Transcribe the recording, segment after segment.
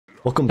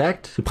Welcome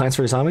back to Plants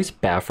vs Zombies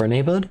BFN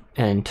neighborhood,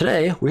 and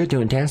today we're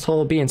doing Dance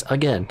Hall of Beans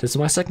again. This is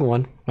my second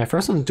one. My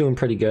first one's doing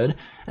pretty good,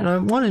 and I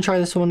want to try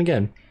this one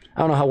again.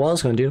 I don't know how well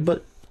it's going to do,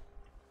 but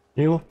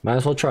you know, might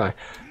as well try.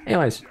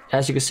 Anyways,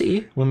 as you can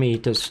see, let me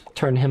just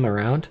turn him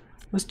around.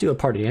 Let's do a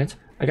party dance.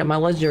 I got my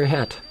legendary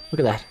hat. Look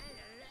at that.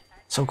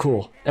 So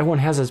cool. Everyone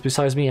has this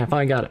besides me. I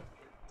finally got it.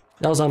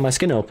 That was on my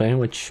skin opening,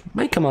 which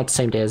might come out the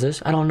same day as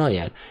this. I don't know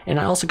yet. And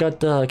I also got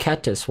the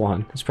cactus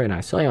one. It's pretty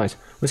nice. So anyways,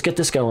 let's get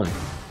this going.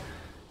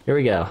 Here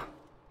we go.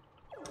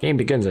 Game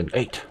begins in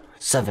 8,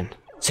 7,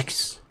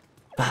 6,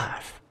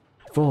 5,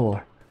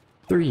 4,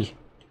 3,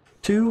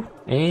 2,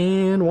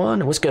 and 1.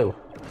 Let's go.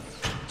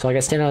 So I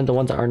gotta stand on the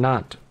ones that are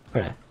not.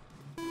 Okay.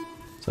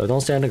 So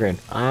don't stand on the green.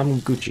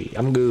 I'm Gucci.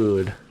 I'm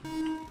good.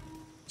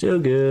 Still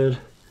good.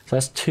 So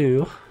that's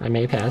 2. I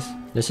may pass.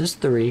 This is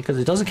 3 because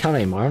it doesn't count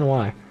anymore. I don't know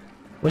why.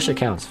 Wish it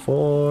counts.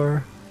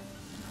 4.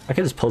 I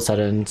could just post that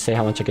and say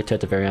how much I get to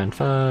at the very end.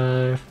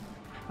 5.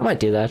 I might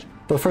do that.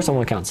 But first I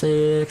want to count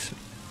 6.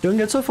 Doing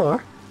good so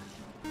far.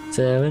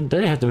 7.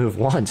 Didn't have to move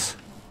once.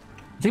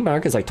 I think my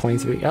arc is like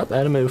 23. Yep, I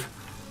had to move.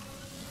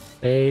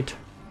 8.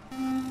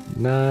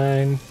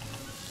 9.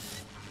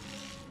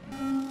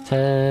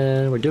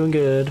 10. We're doing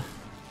good.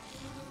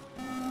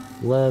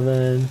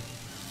 11.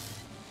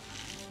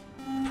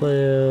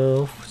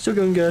 12. Still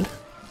doing good.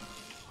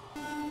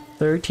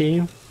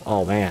 13.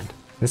 Oh man.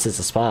 This is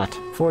the spot.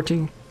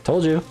 14.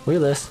 Told you. Look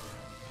at this.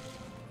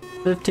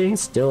 15.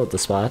 Still at the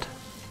spot.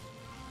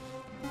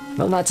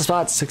 No, not the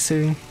spot.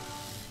 16.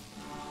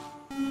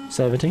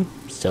 17.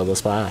 Still the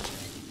spot.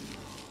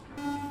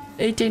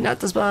 18. Not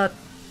the spot.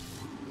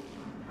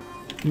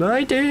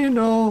 19.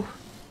 No.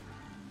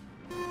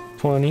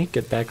 20.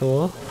 Get back a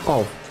little.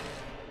 Oh.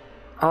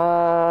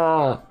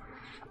 Ah.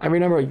 I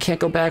remember you can't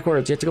go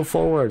backwards. You have to go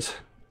forwards.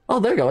 Oh,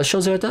 there you go. It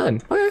shows you at the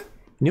end. Okay.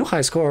 New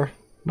high score.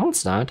 No,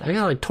 it's not. I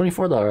got like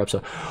 $24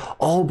 episode.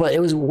 Oh, but it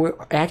was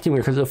acting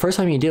weird because the first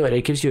time you do it,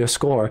 it gives you a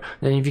score.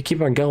 And if you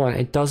keep on going,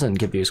 it doesn't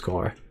give you a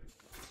score.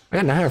 I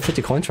got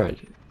 950 coins right.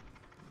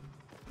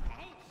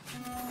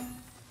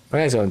 What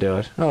guys gonna do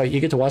it? Oh,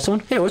 you get to watch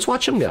someone? Hey, let's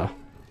watch him go.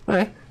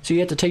 Okay, so you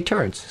get to take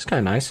turns. It's kind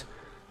of nice.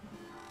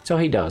 So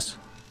he does.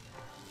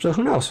 So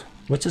who knows?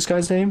 What's this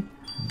guy's name?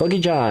 Buggy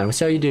John. Let's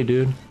see how you do,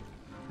 dude.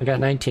 I got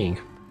 19,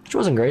 which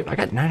wasn't great. I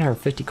got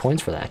 950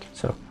 coins for that.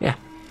 So yeah.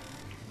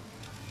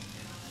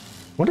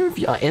 Wonder if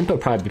input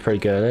probably be pretty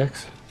good.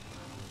 X.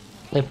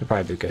 Input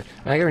probably be good.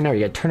 I gotta remember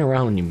you gotta turn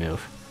around when you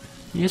move.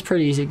 It's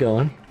pretty easy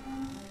going.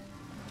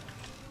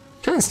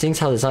 Kind of stinks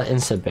how there's not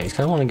instant base.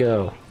 I want to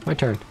go. My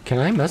turn. Can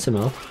I mess him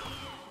up?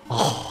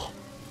 Oh.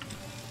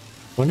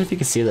 Wonder if you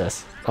can see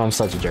this. Oh, I'm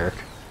such a jerk.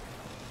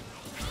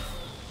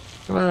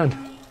 Come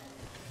on.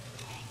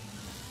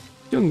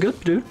 Doing good,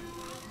 dude.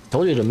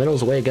 Told you the middle's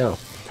the way to go.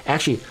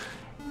 Actually,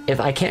 if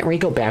I can't really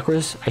go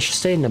backwards, I should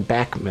stay in the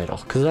back middle.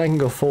 Because I can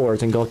go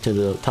forwards and go up to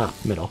the top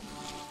middle.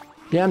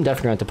 Yeah, I'm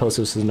definitely going to have to post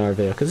this in another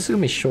video. Because this is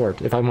going to be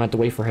short if I'm going to have to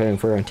wait for him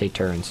and take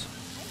turns.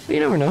 But you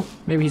never know.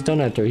 Maybe he's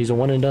done after. He's a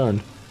one and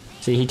done.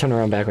 See, he turned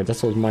around backwards.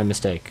 That was my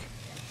mistake.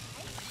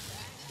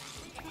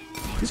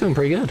 He's doing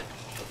pretty good.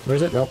 Where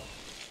is it? Nope.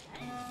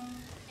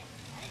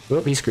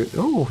 Oh, he screwed.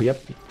 Oh, yep.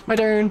 My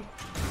turn.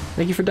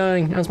 Thank you for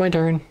dying. Now it's my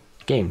turn.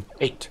 Game.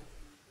 8,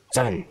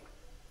 7,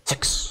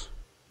 6,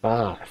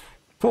 5,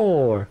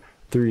 4,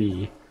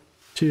 3,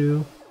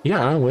 2. You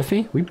got on with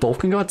me? We both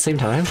can go at the same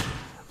time?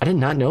 I did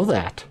not know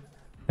that.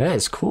 That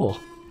is cool.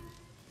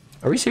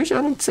 Are we seriously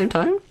on at the same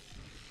time?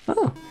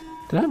 Oh,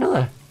 did I know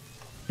that?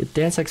 Get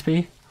dance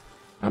XP.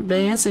 I'm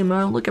dancing,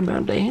 man. Look at me,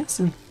 I'm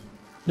dancing.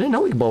 I didn't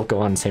know we could both go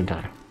on at the same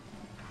time.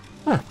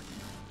 Huh.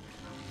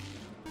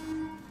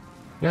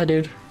 Yeah,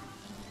 dude.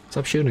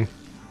 Stop shooting.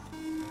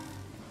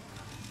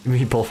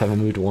 We both haven't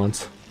moved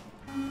once.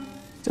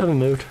 Still haven't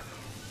moved.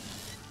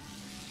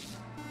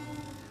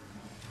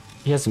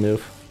 He has to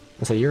move.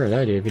 I say, you're an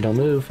idiot. If you don't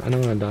move, I know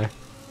I'm gonna die.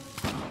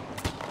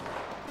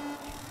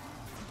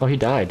 Oh, he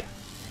died.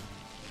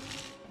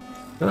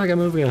 Oh, I gotta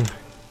move again.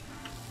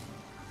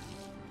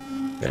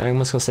 Okay, I'm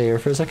just gonna stay here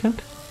for a second.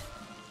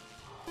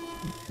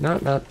 No,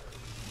 not.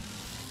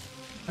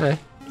 Hey.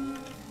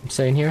 I'm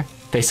staying here.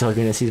 Face of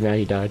goodness, he's mad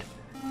he died.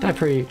 Died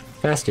pretty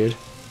fast, dude.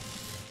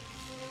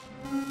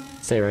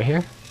 Stay right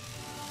here.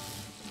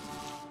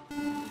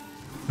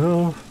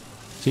 Oh.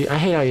 See, I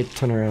hate how you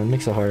turn around. It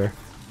makes it harder.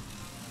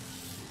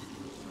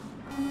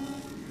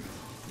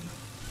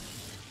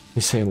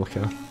 He's saying look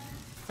out.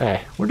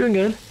 Hey, we're doing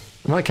good.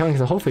 I'm not counting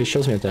because hopefully it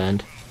shows me at the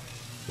end.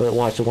 But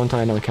watch, the one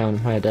time I don't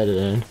count, I had to edit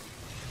it in.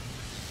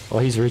 Oh,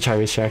 he's retry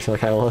distracted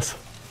like I was.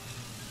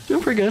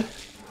 Doing pretty good.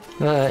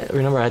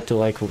 Remember I had to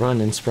like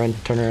run and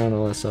sprint, turn around,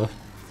 all that stuff.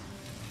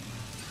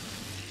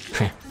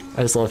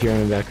 I just love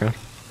hearing in the background.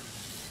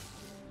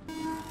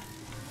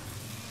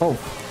 Oh,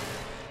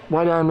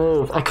 why did I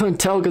move? I couldn't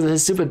tell because of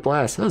his stupid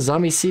blast. Oh,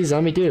 zombie C,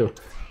 zombie do.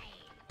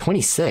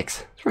 26.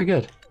 That's pretty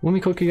good. Let me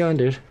quick you on,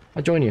 dude.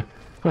 I'll join you.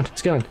 Come on,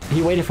 let's go.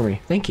 He waited for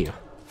me. Thank you.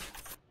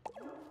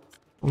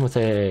 I'm with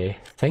a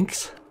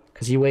thanks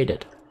because you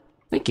waited.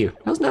 Thank you.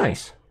 That was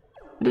nice.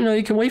 I didn't know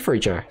you can wait for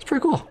each other. It's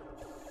pretty cool.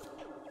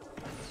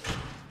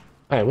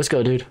 Alright, let's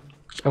go, dude.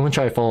 I'm gonna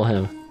try to follow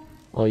him.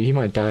 Oh, you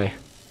might die.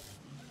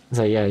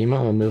 So yeah, you might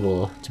want to move a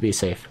little to be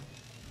safe.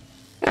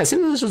 Yeah, it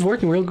seems this is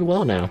working real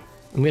well now.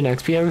 I'm getting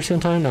XP every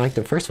single time, not like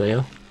the first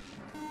video.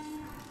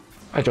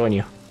 I join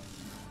you.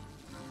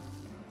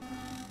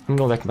 I'm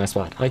going back to my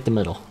spot. I like the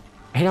middle.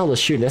 I hate all the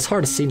shooting. It's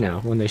hard to see now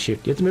when they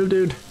shoot. You have to move,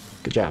 dude.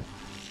 Good job.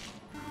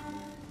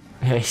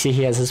 Yeah, see,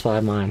 he has his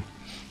spot, mine.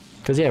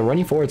 Because, yeah,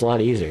 running forward's a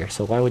lot easier,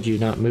 so why would you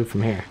not move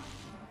from here?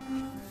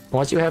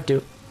 Unless you have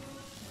to.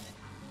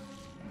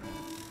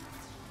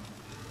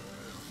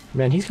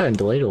 Man, he's kind of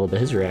delayed a little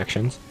bit, his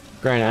reactions.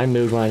 Granted, I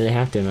moved when I didn't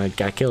have to and I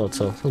got killed,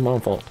 so it was my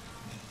own fault.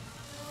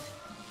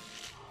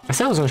 I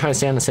said I was going to try to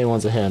stay on the same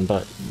ones as him,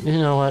 but you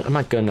know what? I'm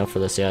not good enough for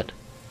this yet.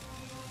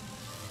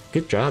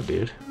 Good job,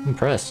 dude. I'm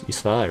impressed. You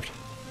survived.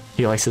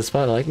 He likes his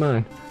spot, I like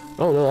mine.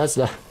 Oh no, that's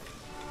the...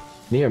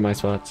 near my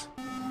spots.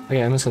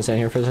 Okay, I'm just gonna stand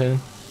here for a second.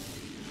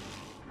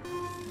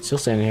 Still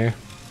standing here.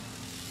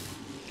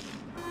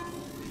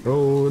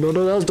 Oh, no,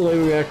 that was delay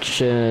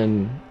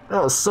reaction.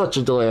 That was such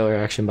a delay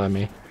reaction by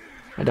me.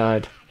 I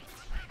died.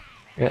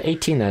 I got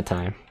 18 that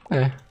time.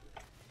 Okay.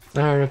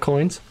 900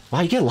 coins.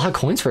 Wow, you get a lot of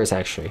coins first,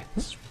 actually.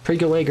 This is a pretty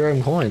good way to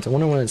grab coins. I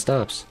wonder when it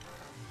stops.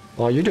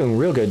 Wow, you're doing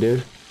real good,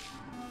 dude.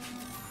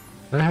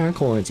 900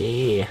 coins,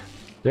 yeah.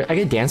 I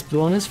get dance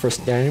bonus for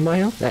standing by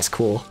him? That's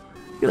cool.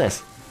 Look at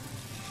this.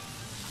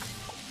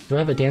 Do I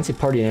have a dancing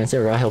party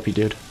dancer? I'll help you,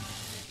 dude.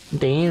 I'm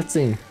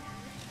dancing.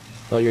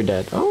 Oh, you're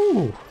dead.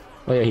 Oh!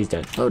 Oh yeah, he's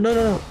dead. Oh,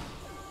 no. I'm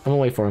gonna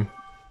wait for him.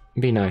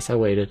 Be nice, I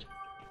waited.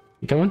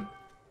 You coming?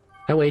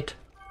 I wait.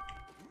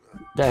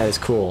 That is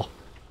cool.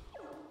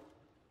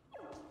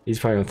 He's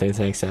probably gonna think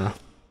thanks now.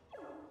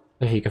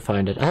 If he can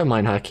find it. I have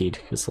mine hotkeyed,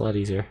 it's a lot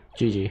easier.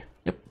 GG.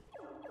 Yep.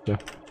 Sure.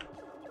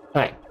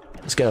 Alright,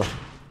 let's go.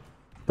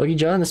 Lucky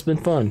John, this has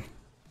been fun.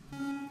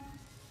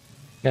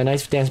 Yeah,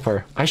 nice dance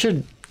part. I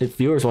should, if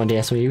viewers want to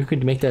dance with me, we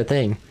could make that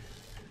thing.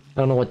 I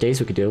don't know what days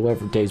we could do,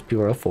 whatever days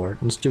people are up for.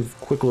 Let's do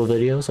quick little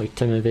videos, like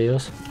 10-minute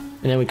videos.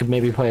 And then we could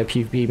maybe play a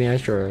PvP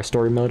match or a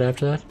story mode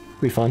after that.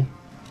 It'd be fun.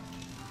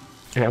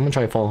 Okay, I'm gonna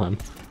try to follow him.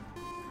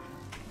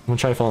 I'm gonna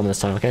try to follow him this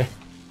time, okay?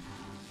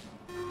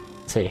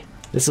 Let's see.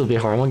 This will be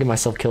hard. I'm gonna get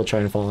myself killed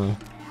trying to follow him.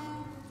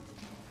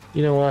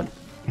 You know what?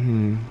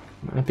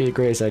 That'd be the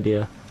greatest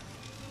idea.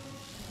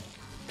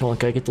 Come on,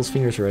 gotta get those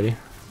fingers ready.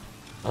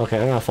 Okay,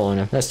 I'm not following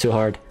him. That's too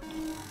hard.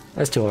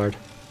 That's too hard.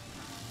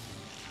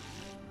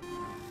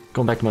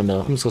 Going back to my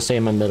middle. I'm just gonna stay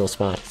in my middle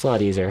spot. It's a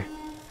lot easier.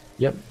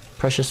 Yep,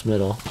 precious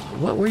middle.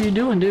 What were you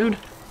doing, dude?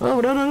 Oh,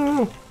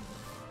 no.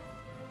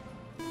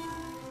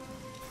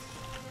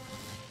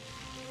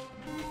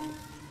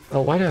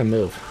 Oh, why did I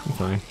move? I'm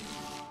fine.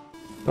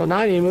 Oh, now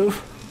I need to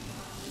move.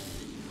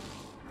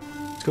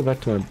 Let's go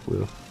back to my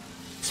blue.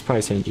 It's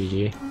probably saying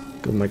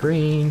GG. Go to my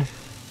green.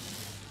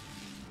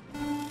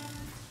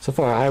 So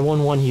far, I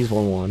won 1, he's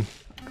won 1.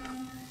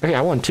 Okay,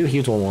 I won 2,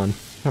 he's won 1.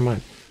 Never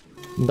mind.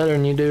 I'm better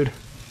than you, dude.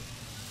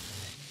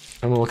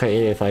 I'm gonna look at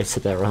it if I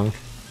said that wrong.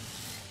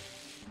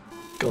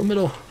 Go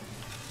middle.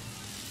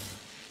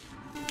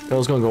 I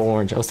was gonna go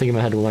orange. I was thinking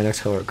I had to my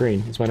next color.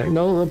 Green. It's my next.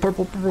 No,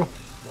 purple.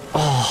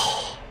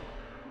 Oh!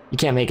 You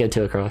can't make it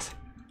to across.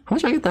 How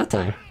much did I get that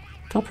time?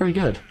 Felt pretty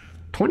good.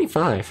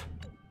 25.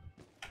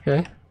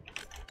 Okay.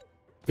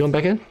 Going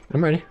back in?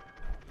 I'm ready.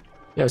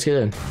 Yeah, let's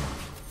get in.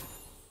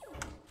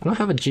 I don't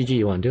have a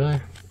GG one, do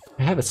I?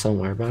 I have it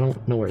somewhere, but I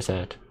don't know where it's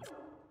at.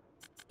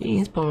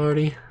 Dance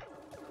party.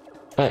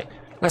 Alright,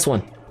 last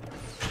one.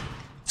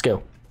 Let's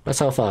go. That's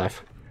how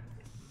 5.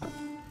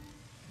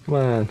 Come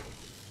on.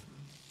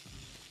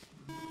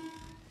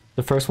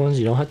 The first ones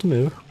you don't have to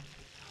move.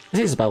 I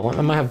think it's about 1.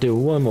 I might have to do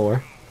 1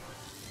 more.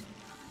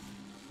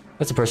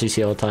 That's the person you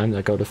see all the time,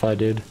 that go to 5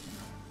 dude.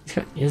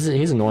 He's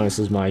annoying with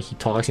his mic. He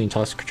talks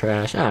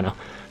trash. I don't know.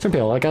 Some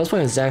people, like I was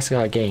playing Zach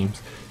Scott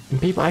games. And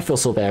people, I feel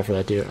so bad for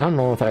that dude. I don't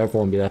know if I ever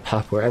want to be that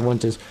popular. Everyone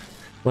just,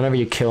 whenever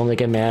you kill him, they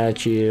get mad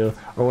at you.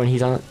 Or when he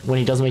doesn't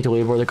make the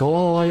leaderboard, they go,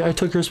 "Oh, I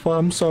took your spot.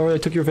 I'm sorry. I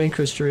took your rank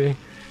history."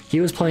 He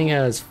was playing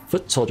as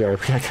foot soldier.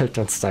 I kept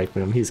on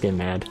sniping him. He was getting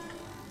mad.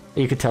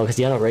 You could tell because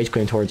he had a rage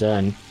quitting towards the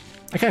end.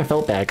 I kind of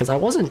felt bad because I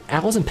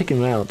wasn't picking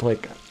him out.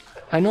 Like,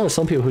 I know there's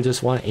some people who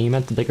just want to aim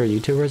at the bigger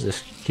YouTubers,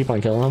 just keep on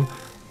killing them.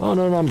 Oh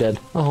no, I'm dead.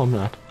 Oh, I'm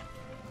not.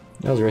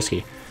 That was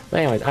risky. But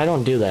anyways, I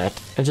don't do that.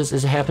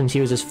 It happens he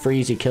was just free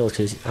easy kills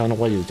because I don't know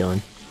what he was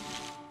doing.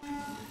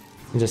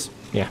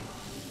 Yeah.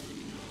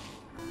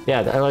 Yeah,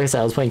 like I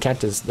said, I was playing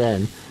Cactus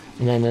then.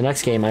 And then the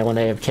next game I went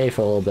AFK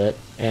for a little bit,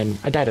 and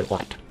I died a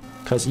lot.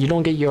 Because you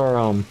don't get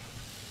your,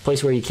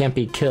 place where you can't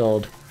be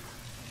killed,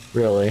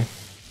 really.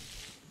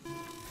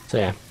 So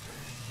yeah.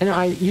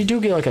 And you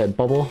do get like a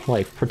bubble,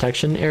 like,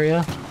 protection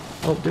area.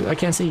 Oh, dude, I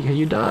can't see you.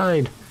 You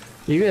died.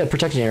 You get a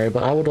protection area,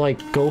 but I would,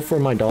 like, go out for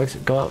my dogs,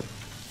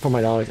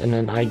 and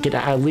then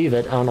I leave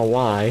it, I don't know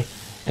why,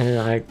 and then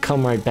I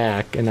come right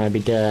back, and I'd be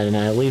dead, and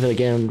I leave it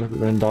again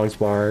when dogs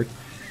bark.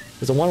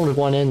 Because the one would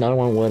one in, the other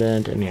one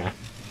wouldn't, and yeah.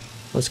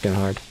 That's getting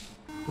hard.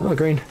 Oh,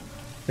 green.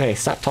 Hey,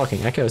 stop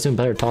talking. Okay, I was doing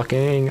better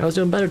talking.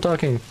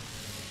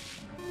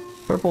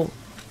 Purple.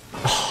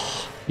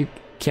 Oh, you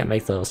can't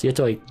make those. You have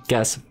to, like,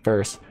 guess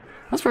first.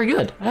 That's pretty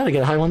good. I had to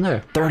get a high one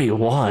there.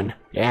 31.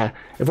 Yeah.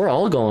 If we're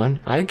all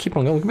going, I keep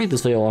on going. We can make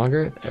this video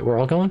longer. We're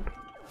all going.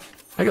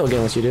 I go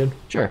again with you, dude.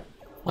 Sure.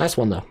 Last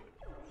one though.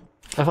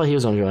 I thought he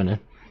was gonna join in.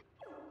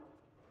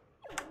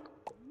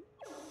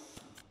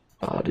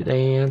 Oh, the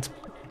dance.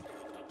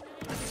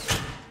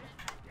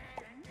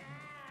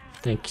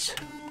 Thanks.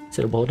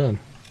 Set a ball done.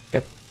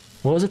 Yep.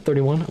 What was it?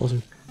 31? It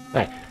wasn't.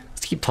 Alright.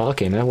 Let's keep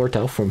talking. That worked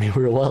out for me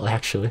real well,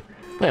 actually.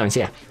 But anyways,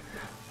 yeah.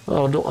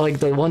 Oh, like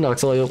the one dog,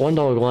 so like one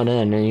dog went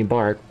in and he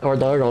barked, or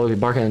the other dog would be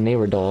barking at the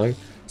neighbor dog.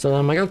 So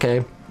I'm like,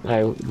 okay.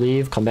 I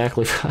leave, come back,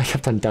 leave. I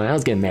kept on dying. I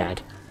was getting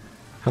mad.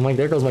 I'm like,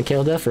 there goes my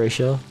kill death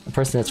ratio. The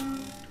person that's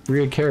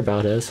really care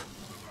about is.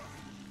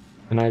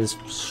 And I just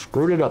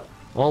screwed it up.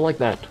 All like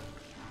that.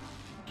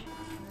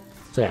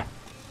 So yeah.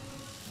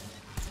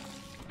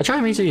 I try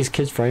to make sure these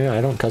kids friendly.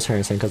 I don't cuss or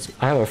anything because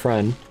I have a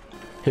friend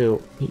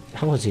who,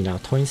 how old is he now?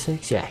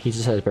 26? Yeah, he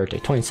just had his birthday.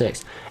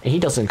 26. And he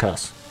doesn't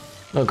cuss.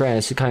 Oh, granted,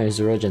 it's kind of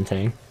his religion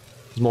thing.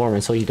 He's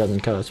Mormon, so he doesn't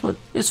cuss. But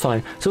it's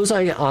fine. So it was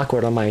like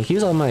awkward on he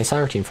was on my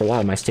soccer team for a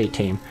while, my state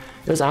team.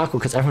 It was awkward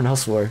because everyone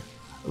else were.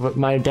 But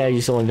my dad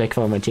used to only make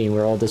fun of my team.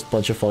 We're all this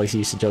bunch of folks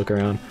used to joke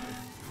around.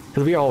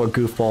 Because we all were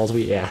goofballs.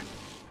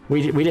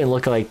 We didn't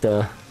look like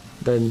the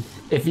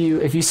if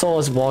you saw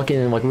us walking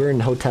and like we were in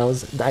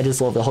hotels, I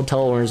just love the hotel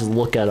owners just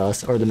look at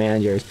us or the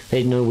managers.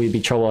 They knew we'd be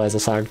trouble as a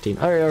soccer team.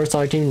 Our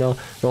soccer team, no,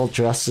 they're all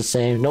dressed the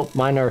same. Nope,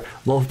 mine are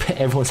low.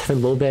 Everyone's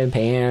having low band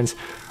pants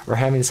or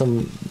having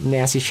some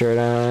nasty shirt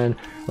on.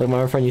 Like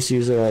my friend used to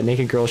use a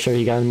naked girl shirt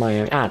he got in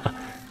Miami. I don't know.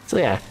 So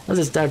yeah, that's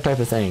just that type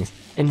of things.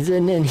 And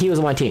then he was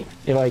on my team.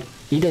 And like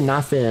he did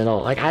not fit at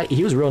all. Like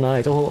he was real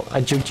nice. Oh, I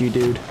juked you,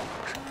 dude.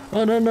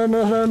 Oh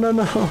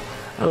no.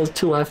 I was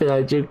too laughing.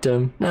 I juked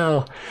him.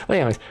 No. But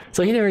anyways,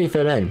 so he didn't really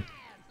fit in.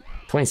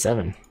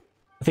 27.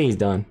 I think he's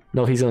done.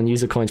 No, he's gonna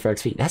use the coins for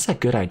XP. That's a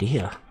good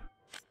idea.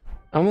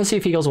 I'm gonna see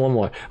if he goes one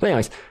more. But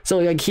anyways, so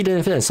like he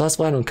didn't fit in, so that's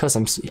why I don't cuss.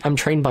 I'm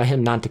trained by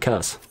him not to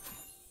cuss.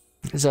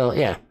 So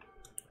yeah,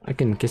 I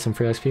can get some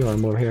free XP while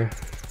I'm over here.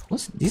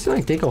 These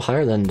like they go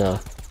higher than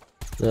the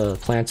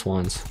plants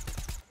ones.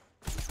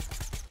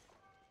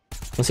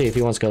 Let's see if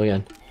he wants to go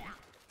again.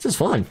 This is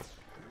fun.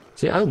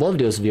 See, I would love to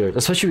do this with viewers,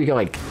 especially if we get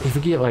like, if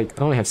we get like,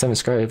 I only have 7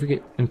 subscribers, if we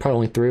get, and probably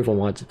only 3 of them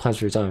once, plans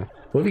for your time.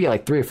 But if we get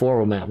like 3 or 4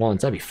 of them at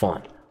once, that'd be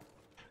fun.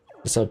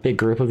 It's a big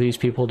group of these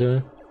people doing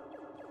it.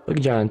 Look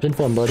at John, it's been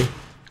fun, buddy.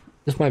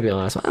 This might be the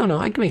last one. I don't know,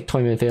 I can make a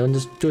 20-minute video and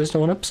just do this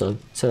in one episode.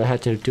 So I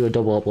had to do a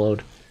double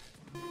upload.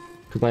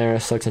 Because my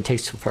internet sucks and it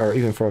takes too far,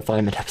 even for a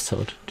 5-minute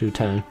episode, to do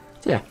 10.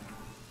 So yeah,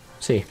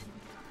 see.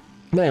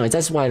 But anyways,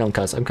 that's why I don't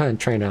cuss. I'm kind of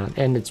trained on,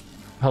 and it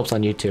helps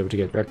on YouTube to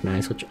get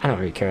recognized, which I don't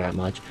really care that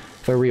much.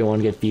 If I really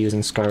want to get views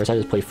and scars, I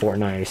just play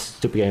Fortnite,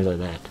 stupid games like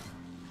that.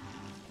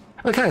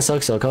 It kind of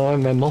sucks though,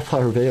 because my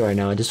multiplier video right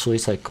now, I just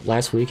released like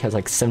last week, has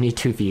like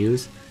 72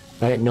 views.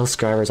 I got no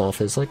scars off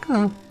it. It's like,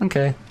 oh,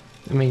 okay.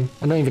 I mean,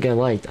 I'm not even getting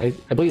liked. I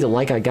believe the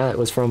like I got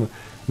was from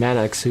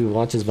Maddox, who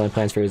watches my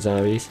Plans for His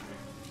Zombies.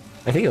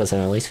 I think it was him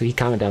at least, he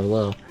commented down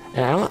below.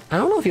 And I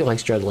don't know if he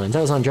likes Dreadlands.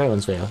 That was on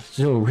Dreadlands video. It's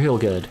doing real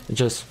good. It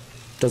just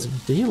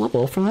doesn't. Did he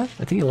level up from that?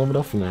 I think he leveled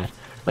up from that.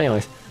 But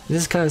anyways,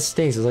 this kind of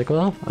stinks. It's like,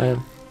 well,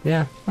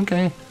 yeah,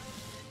 okay.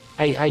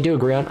 I do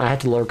agree on. I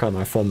had to work on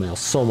my thumbnails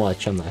so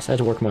much on this. I had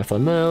to work on my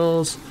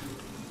thumbnails.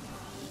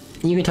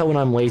 You can tell when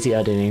I'm lazy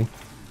editing.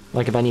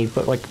 Like if I need,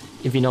 but like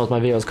if you know my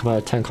videos come out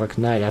at 10 o'clock at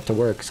night after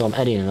work, so I'm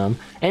editing them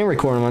and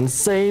recording them on the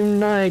same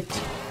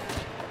night.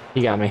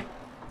 You got me,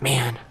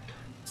 man.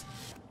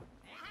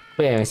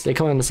 But anyways, they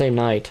come on the same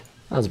night.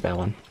 That was a bad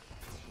one.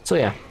 So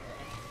yeah,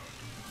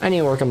 I need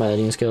to work on my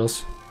editing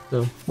skills.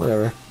 So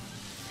whatever.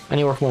 I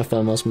need to work on my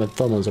thumbnails. My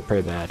thumbnails are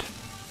pretty bad.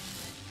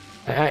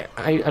 I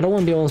don't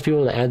want to be one of those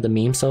people that add the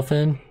meme stuff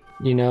in.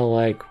 You know,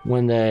 like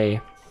when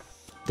they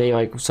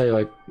like say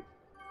like,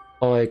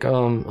 oh,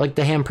 like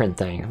the handprint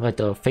thing, like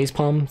the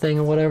facepalm thing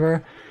or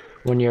whatever.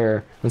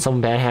 When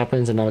something bad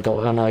happens and I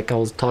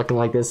was talking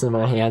like this in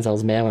my hands, I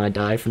was mad when I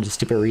died for just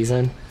stupid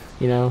reason,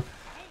 you know.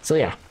 So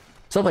yeah,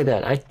 stuff like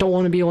that. I don't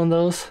want to be one of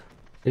those.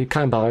 It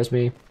kind of bothers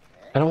me.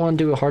 I don't want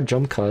to do hard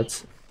jump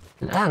cuts.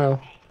 And I don't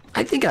know.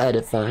 I think I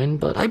edit fine,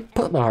 but I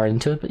put my heart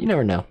into it, but you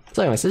never know.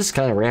 So anyways, this is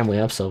kind of a rambling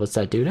episode. What's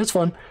that, dude? It's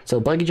fun. So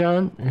Buggy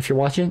John, if you're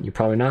watching, you're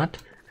probably not,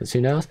 because who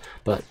knows.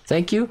 But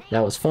thank you.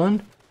 That was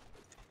fun.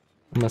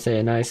 I'm gonna say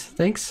a nice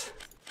thanks.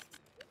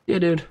 Yeah,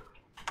 dude.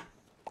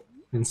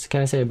 And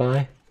can I say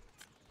bye?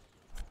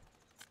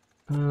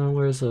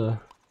 Where's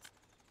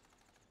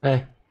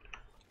Hey.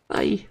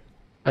 Bye.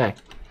 Okay.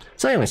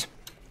 So anyways,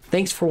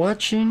 thanks for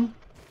watching.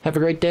 Have a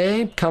great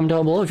day. Comment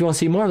down below if you want to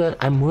see more of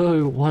that. I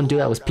really want to do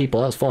that with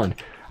people. That was fun.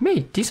 I made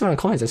a decent amount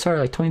of coins. I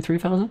started like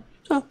 23,000.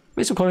 So,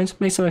 made some coins,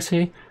 made some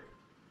XP.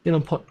 You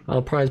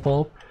know, prize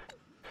ball.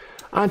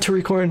 On to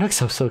recording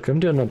next episode. I'm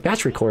doing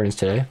batch recordings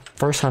today.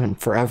 First time in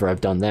forever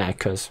I've done that,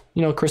 because,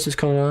 you know, Christmas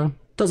coming on.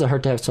 Doesn't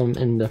hurt to have some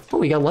in the... Oh,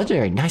 we got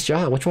legendary. Nice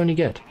job. Which one do you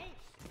get?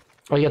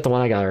 Oh, you got the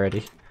one I got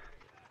already.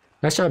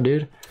 Nice job,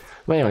 dude.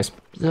 But anyways,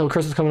 so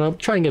Christmas coming up.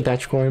 Try and get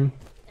batch recording.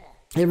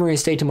 I didn't really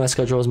stay to my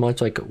schedule as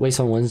much, like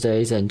waste on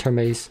Wednesdays and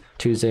turn-based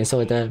Tuesday and stuff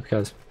like that,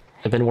 because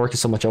I've been working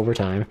so much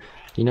overtime.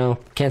 you know,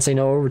 can't say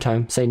no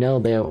overtime. Say no,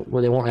 they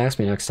won't ask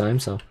me next time,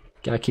 so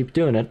gotta keep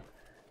doing it.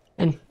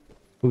 And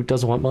who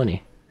doesn't want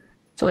money?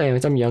 So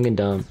anyways, I'm young and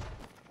dumb.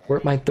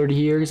 Work my 30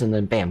 years and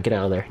then bam, get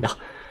out of there. No.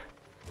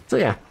 So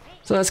yeah,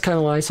 so that's kind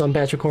of why. So I'm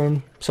batch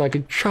recording, so I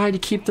could try to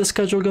keep the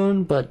schedule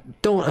going,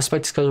 but don't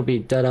expect the schedule to be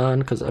dead on,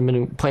 because I've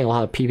been playing a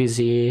lot of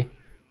PVZ.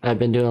 I've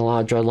been doing a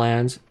lot of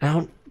Dreadlands. I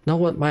don't know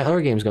what my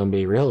other game's gonna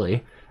be,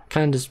 really.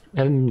 Kind of just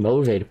haven't been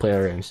motivated to play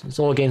other games. It's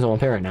all games I want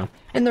to play right now.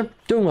 And they're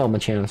doing well on my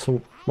channel,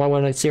 so why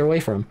wouldn't I steer away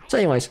from them? So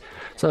anyways,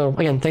 so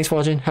again, thanks for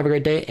watching, have a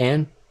great day,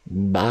 and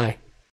bye.